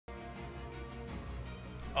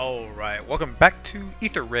Alright, welcome back to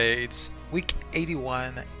Aether Raids, week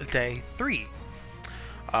 81, day 3.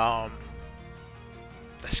 Let's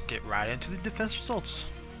get right into the defense results.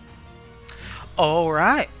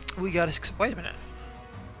 Alright, we got a... wait a minute.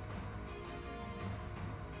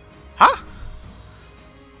 Huh?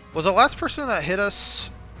 Was the last person that hit us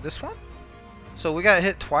this one? So we got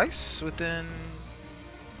hit twice within...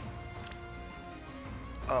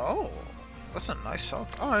 Oh, that's a nice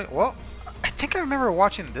health. Alright, well... I think I remember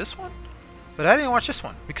watching this one, but I didn't watch this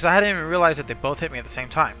one because I didn't even realize that they both hit me at the same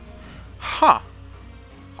time. Huh.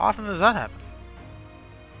 How often does that happen?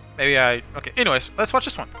 Maybe I... Okay, anyways, let's watch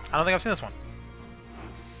this one. I don't think I've seen this one.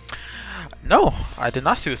 No, I did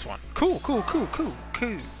not see this one. Cool. What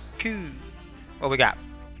we got?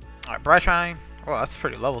 Alright, Bright Shrine. Well, that's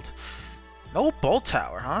pretty leveled. No Bolt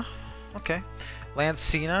Tower, huh? Okay.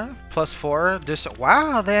 Lancina +4. This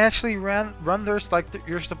wow, they actually run theirs like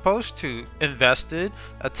you're supposed to. Invested,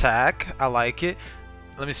 attack. I like it.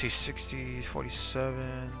 Let me see. 60,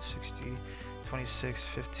 47, 60, 26,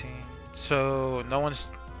 15. So no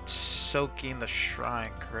one's soaking the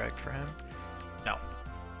shrine, correct, for him? No,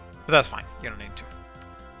 but that's fine. You don't need to.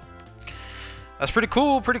 That's pretty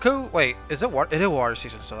cool. Wait, is it water? It is water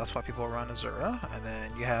season, so that's why people run Azura. And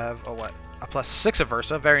then you have a what? A +6 of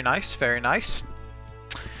Versa. Very nice.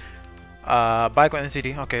 Bike with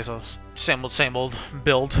NCD. Okay, so same old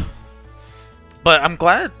build. But I'm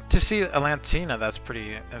glad to see a Lancina that's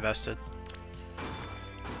pretty invested.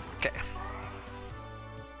 Okay.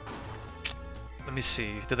 Let me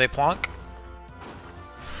see. Did they plonk?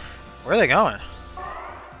 Where are they going?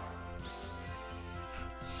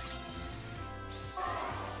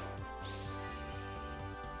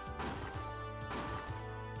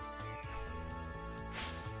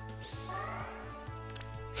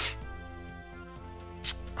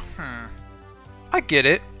 I get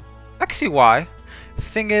it. I can see why. The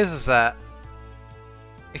thing is that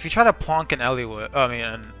if you try to plonk an Eliwood,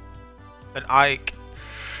 an Ike,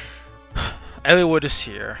 Eliwood is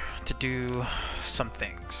here to do some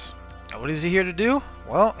things. And what is he here to do?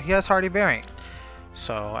 Well, he has Hardy Bearing.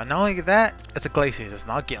 So, and not only that, it's a Glaciers, it's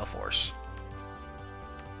not Gale Force.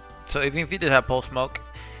 So even if he did have Pulse Smoke,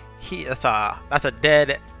 that's a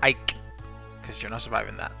dead Ike, because you're not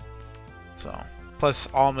surviving that. So. Plus,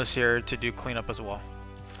 Alma's here to do cleanup as well.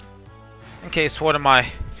 In case one of my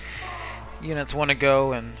units want to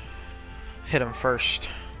go and hit him first.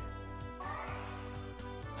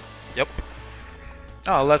 Yep.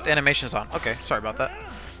 Oh, I left animations on. Okay, sorry about that.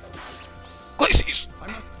 Glacies!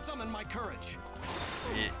 I must summon my courage.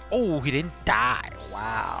 Yeah. Oh, he didn't die.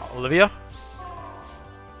 Wow. Olivia?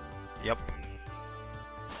 Yep.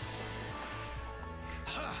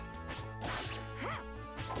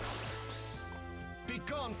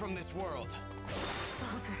 Gone from this world.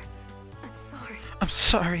 Father, I'm sorry. I'm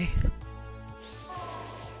sorry.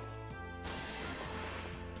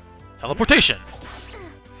 Teleportation.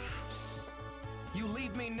 You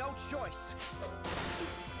leave me no choice.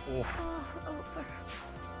 It's Oh. all over.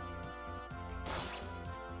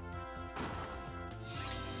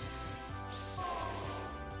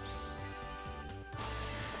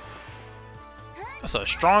 That's a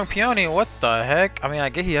strong peony. What the heck? I mean, I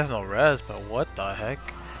get he has no res, but what the heck?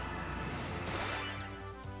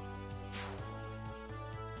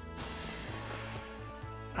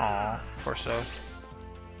 Aw, poor Soph.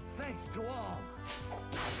 Thanks to all.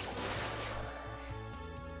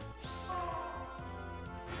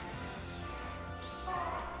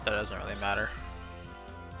 That doesn't really matter.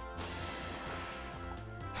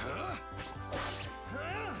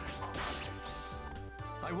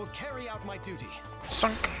 I will carry out my duty.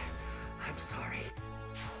 Sunk. I'm sorry.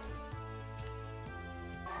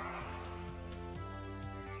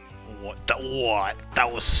 What? What? That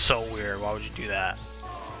was so weird. Why would you do that?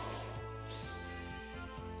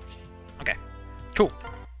 Okay. Cool.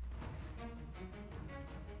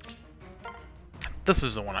 This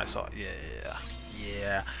is the one I saw. Yeah.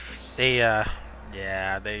 They.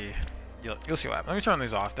 You'll see what happens. Let me turn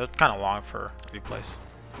these off. They're kind of long for replays.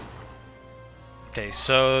 Okay,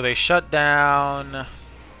 so they shut down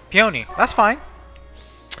Peony. That's fine.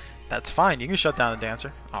 That's fine. You can shut down the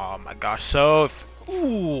dancer. Oh my gosh. So,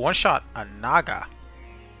 ooh, one shot. A Naga.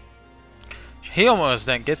 He almost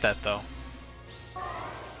didn't get that though.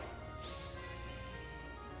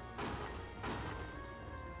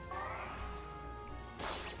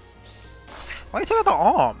 Why you take out the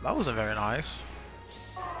arm? That wasn't very nice.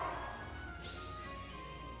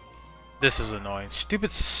 This is annoying.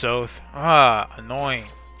 Stupid Soth. Ah, annoying.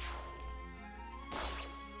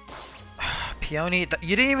 Peony,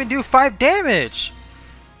 you didn't even do 5 damage!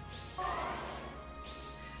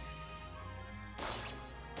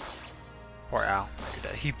 Poor Al.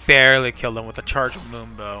 He barely killed him with a charge of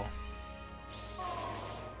Moonbow.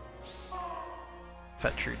 Is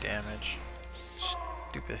that true damage?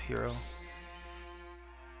 Stupid hero.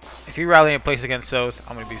 If he rally in place against Soth,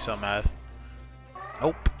 I'm gonna be so mad.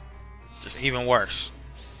 Nope. Just even worse.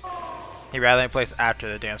 He rallied in place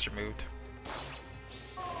after the dancer moved.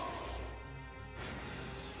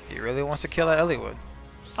 He really wants to kill that Elliowood.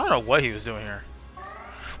 I don't know what he was doing here.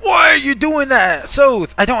 Why are you doing that,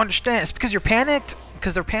 Soth? I don't understand. It's because you're panicked?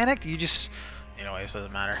 Because they're panicked? You just... Anyway, it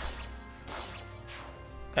doesn't matter.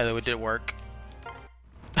 Elliowood did work.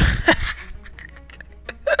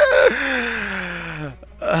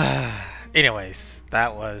 Anyways,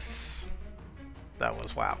 that was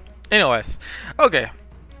wow. Anyways, okay,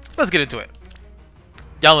 let's get into it.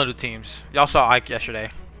 Y'all know the teams. Y'all saw Ike yesterday.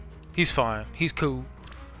 He's fun. He's cool.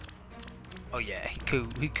 Oh yeah, he cool.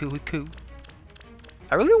 He cool. He cool.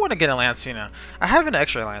 I really want to get a Lancina. I have an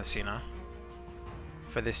extra Lancina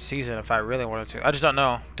for this season if I really wanted to. I just don't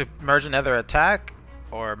know to merge another attack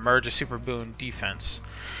or merge a super boon defense.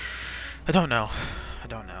 I don't know. I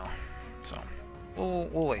don't know. So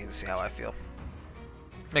we'll wait and see how I feel.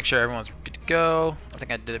 Make sure everyone's good to go. I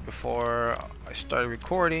think I did it before I started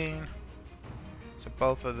recording. So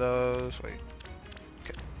both of those. Wait.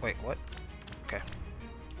 Okay. Wait. What? Okay.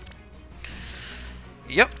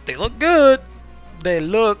 Yep. They look good. They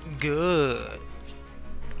look good.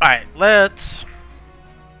 All right. Let's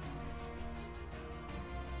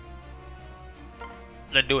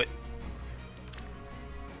do it.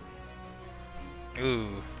 Ooh.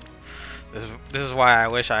 This is why I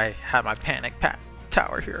wish I had my panic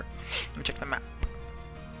tower here. Let me check the map.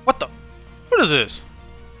 What the? What is this?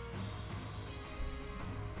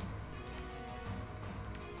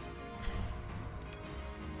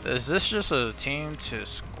 Is this just a team to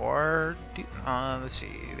score? Let's see.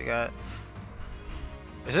 They got.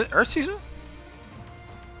 Is it Earth season?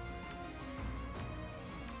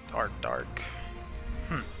 Dark.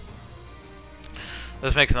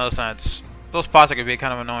 This makes no sense. Those pots are gonna be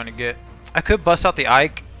kind of annoying to get. I could bust out the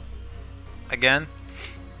Ike again.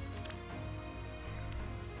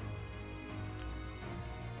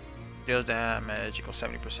 Deals damage equals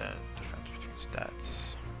 70% difference between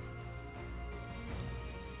stats.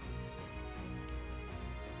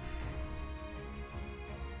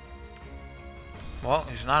 Well,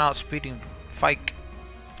 he's not outspeeding Fike.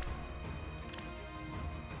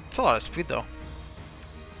 It's a lot of speed though.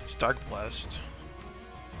 It's Dark Blast.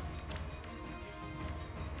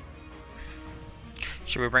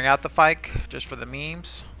 Should we bring out the Fike just for the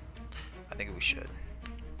memes? I think we should.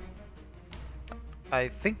 I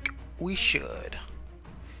think we should.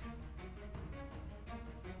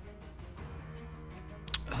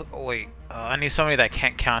 Oh, wait, I need somebody that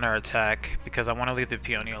can't counter attack because I want to leave the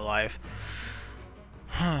peony alive.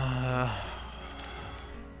 +1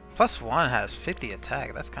 has 50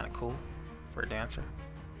 attack. That's kind of cool for a dancer.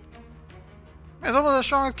 It's almost as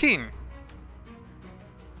strong as Keaton.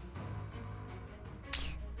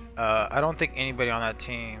 I don't think anybody on that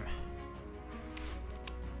team.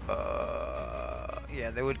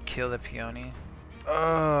 Yeah, they would kill the peony.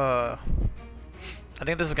 I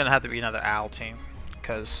think this is gonna have to be another owl team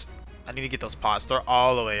because I need to get those pots. They're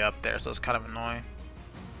all the way up there, so it's kind of annoying.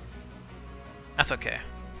 That's okay.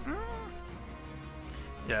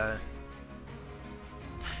 Yeah.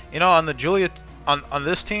 You know, on the Julia on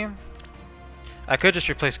this team, I could just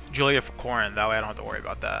replace Julia for Corin. That way, I don't have to worry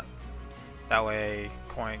about that. That way,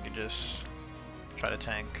 Corin can just try to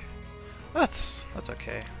tank. That's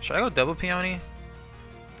okay. Should I go double peony?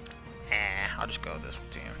 I'll just go this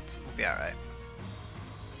team. We'll be alright.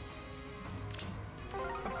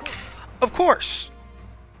 Of course. Of course.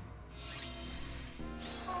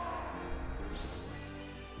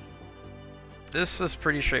 This is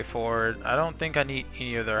pretty straightforward. I don't think I need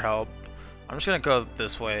any of their help. I'm just gonna go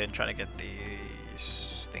this way and try to get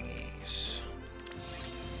these thingies.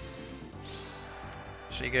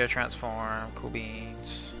 So you get a transform, cool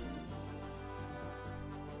beans.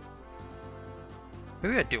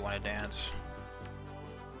 Maybe I do want to dance.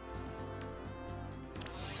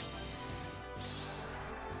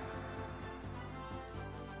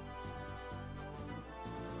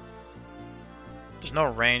 There's no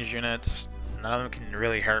range units. None of them can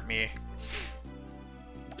really hurt me.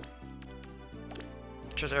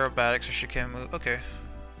 Just aerobatics so she can't move. Okay.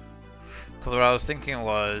 Because what I was thinking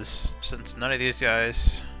was, since none of these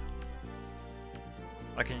guys,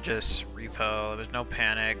 I can just repo. There's no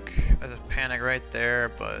panic. There's a panic right there,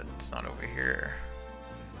 but it's not over here.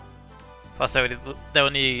 Plus, they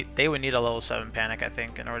would need a level 7 panic, I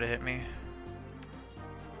think, in order to hit me.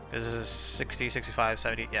 This is 60, 65,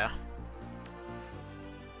 70. Yeah.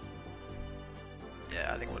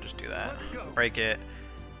 Yeah, I think we'll just do that. Let's go. Break it.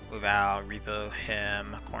 Move out. Repo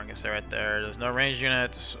him. Corn gets there right there. There's no range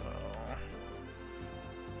units, so...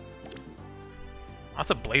 That's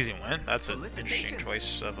a blazing wind. That's an interesting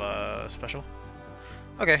choice of special.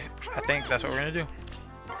 Okay, I think that's what we're gonna do.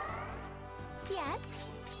 Yes.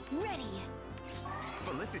 Ready.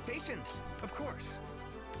 Felicitations. Of course.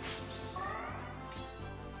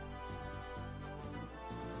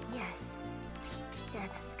 Yes.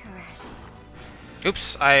 Death's caress.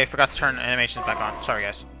 Oops, I forgot to turn animations back on. Sorry,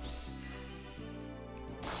 guys.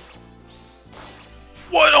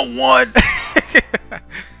 101!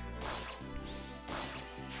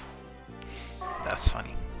 That's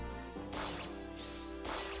funny.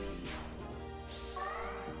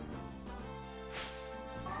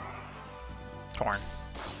 Corn.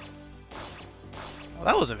 Well,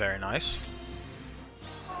 that wasn't very nice.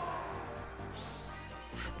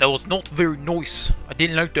 That was not very nice. I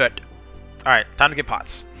didn't like that. Alright, time to get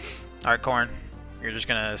pots. Alright, Corn. You're just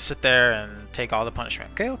gonna sit there and take all the punishment.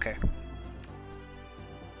 Okay, okay.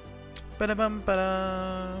 Ba-da-bum,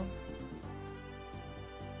 ba-da.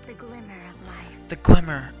 The glimmer of life. The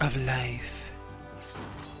glimmer of life.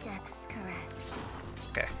 Death's caress.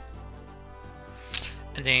 Okay.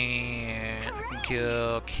 And then I can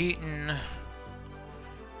kill Keaton.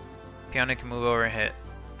 Fiona can move over and hit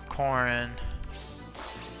Corn.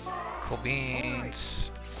 Cool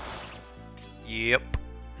beans. Yep.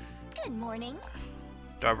 Good morning.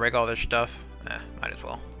 Do I break all this stuff? Might as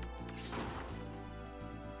well.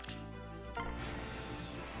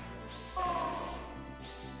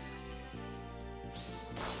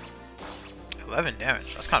 $11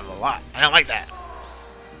 damage. That's kind of a lot. I don't like that.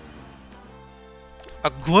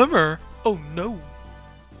 A glimmer? Oh no.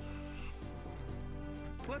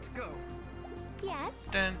 Let's go. Yes.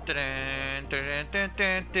 Dun, dun, dun, dun, dun, dun,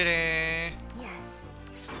 dun, dun. Yes.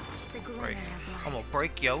 The glimmer Break. of life. I'm gonna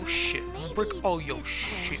break your shit. I'm gonna break all your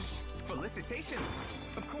shit. Felicitations.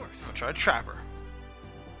 Of course. I'll try to trap her.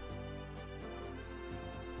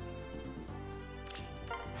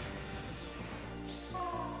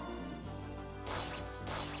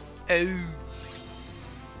 Oh.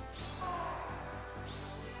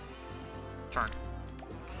 Turn.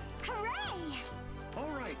 Hooray!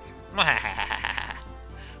 All right.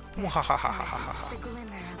 Death's caress. The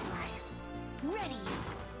glimmer of life. Ready.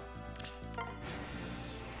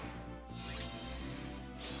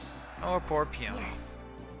 Oh, poor Peony. Yes.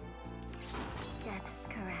 Death's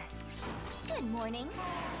caress. Good morning.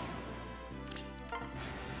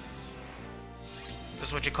 This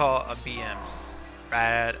is what you call a BM.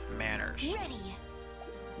 Bad manners. Ready.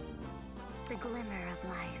 The glimmer of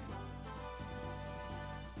life.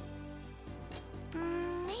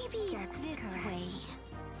 Maybe Death's this caress. Way.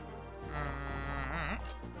 Mm-hmm.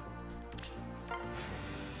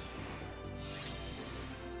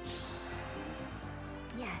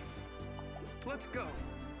 Yes. Let's go.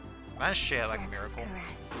 That shit like a Death's miracle.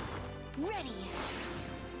 caress. Ready.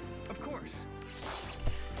 Of course.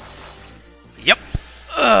 Yep.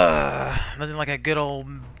 Nothing like a good old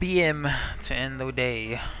BM to end the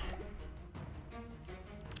day.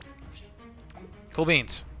 Cool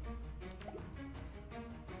beans.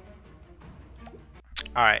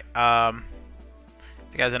 Alright,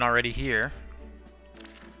 if you guys aren't already here,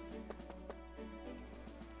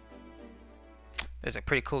 there's a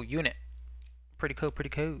pretty cool unit. Pretty cool, pretty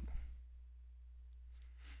cool.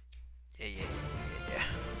 Yeah, yeah, yeah, yeah.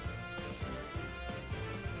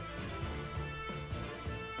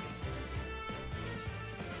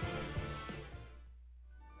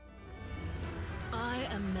 I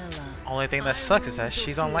am Mila. Only thing that sucks is that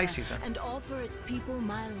she's on light season. And offer its people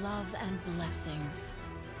my love and blessings.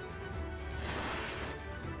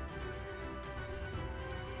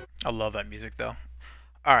 I love that music though.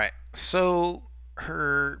 Alright, so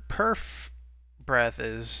her perf breath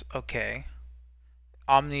is okay.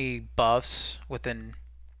 Omni buffs within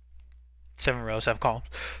 7 rows, 7 columns,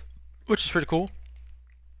 which is pretty cool.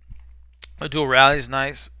 A dual rally is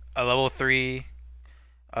nice. A level 3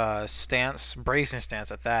 stance, bracing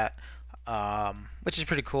stance at that, which is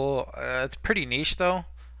pretty cool. It's pretty niche though.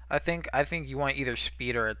 I think you want either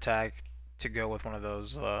speed or attack to go with one of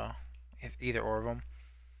those, either or of them.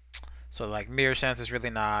 So like mirror stance is really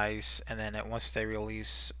nice, and then once they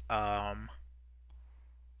release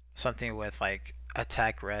something with like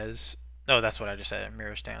attack res. No, that's what I just said.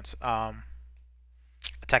 Mirror stance.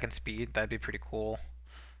 Attack and speed. That'd be pretty cool.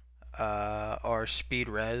 Or speed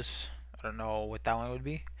res. I don't know what that one would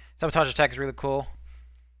be. Sabotage attack is really cool.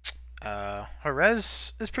 Her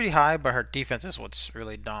res is pretty high, but her defense is what's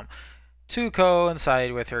really dumb. To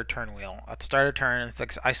coincide with her turn wheel. At the start of turn,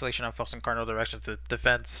 inflicts isolation on foes in cardinal directions to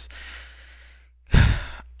defense.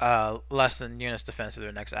 less than units defense to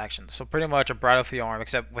their next action. So pretty much a Bridal Fiorm,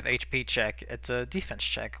 except with HP check, it's a defense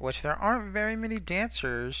check, which there aren't very many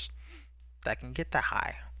dancers that can get that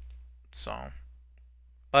high. So,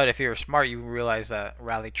 but if you're smart, you realize that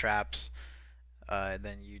rally traps,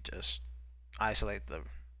 then you just isolate the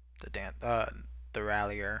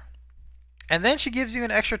rallier, and then she gives you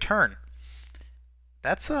an extra turn.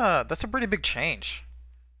 That's a pretty big change.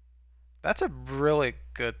 That's a really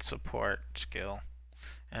good support skill,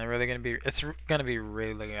 and it's gonna be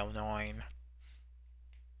really annoying.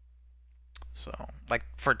 So, like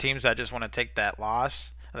for teams that just want to take that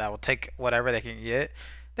loss, that will take whatever they can get,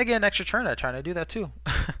 they get an extra turn at trying to do that too.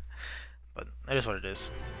 But it is what it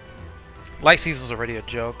is. Light Season's already a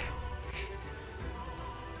joke.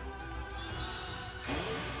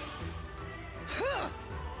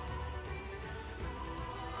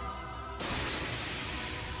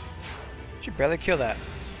 She barely killed that.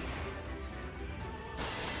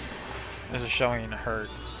 This is showing her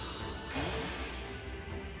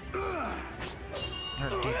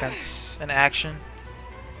defense in action.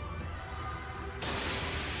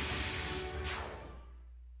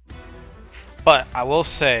 But I will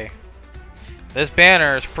say, this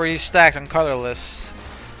banner is pretty stacked on colorless.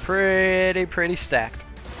 Pretty stacked.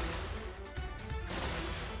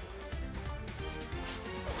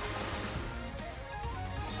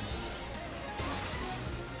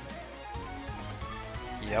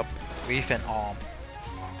 Yep, Leaf and Alm.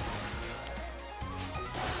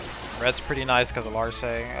 Red's pretty nice because of Larse.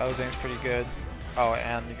 Ozane's pretty good. Oh,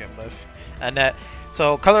 and you get lift. And net.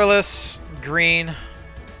 So colorless, green.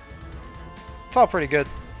 It's all pretty good.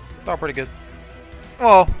 It's all pretty good.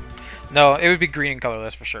 Well, no, it would be green and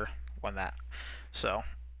colorless for sure. Won that. So.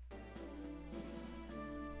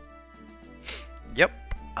 Yep.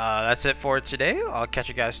 That's it for today. I'll catch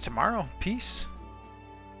you guys tomorrow. Peace.